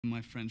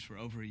My friends for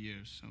over a year,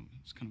 so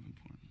it's kind of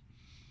important.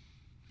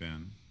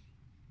 Ben,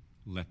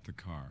 let the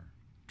car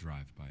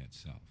drive by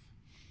itself.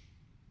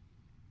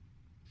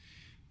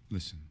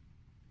 Listen,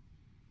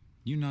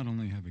 you not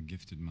only have a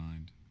gifted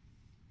mind,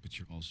 but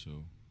you're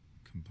also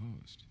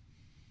composed.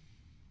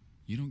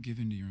 You don't give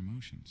in to your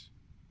emotions.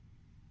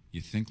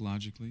 You think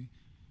logically.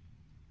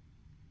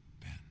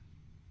 Ben,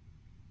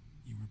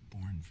 you were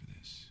born for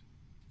this.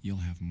 You'll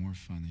have more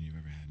fun than you've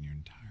ever had in your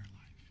entire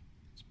life.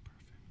 It's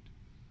perfect.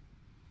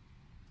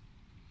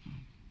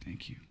 Oh,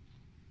 thank you.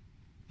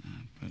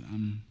 But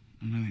I'm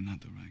really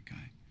not the right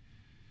guy.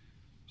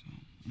 So,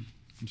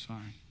 I'm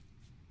sorry.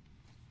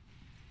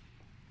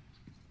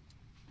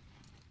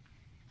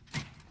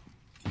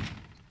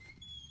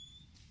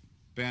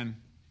 Ben,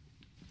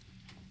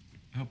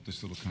 I hope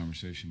this little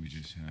conversation we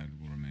just had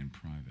will remain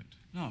private.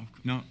 No, of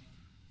course. No.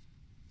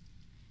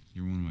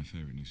 You're one of my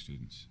favorite new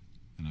students,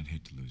 and I'd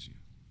hate to lose you,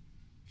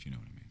 if you know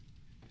what I mean.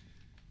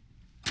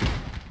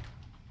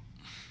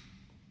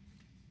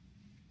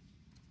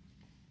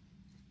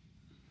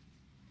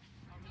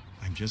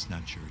 I'm just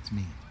not sure it's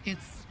me.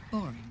 It's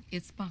boring.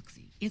 It's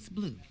boxy. It's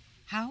blue.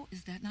 How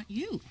is that not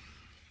you?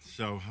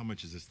 So, how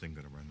much is this thing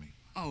gonna run me?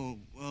 Oh,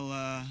 well,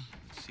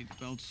 let's see, the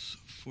belt's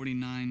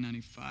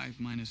 $49.95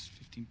 minus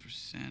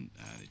 15%.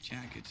 The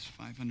jacket's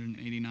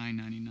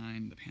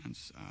 $589.99. The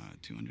pants,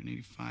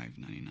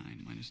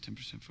 $285.99 minus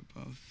 10% for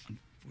both.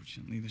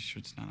 Unfortunately, the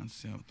shirt's not on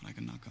sale, but I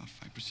can knock off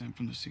 5%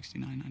 from the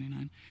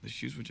 $69.99. The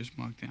shoes were just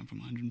marked down from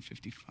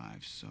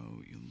 $155, so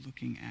you're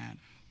looking at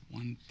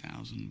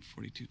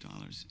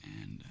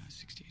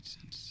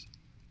 $1,042.68.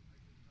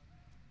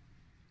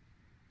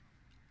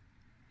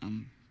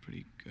 I'm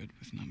pretty good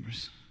with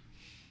numbers.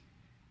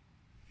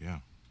 Yeah.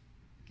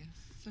 Guess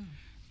so.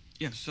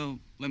 Yeah, so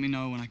let me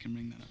know when I can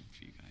ring that up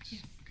for you guys.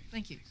 Yes. Okay.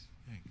 Thank you.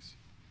 Thanks.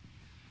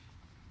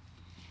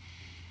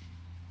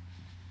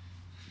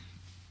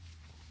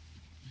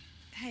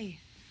 Hey,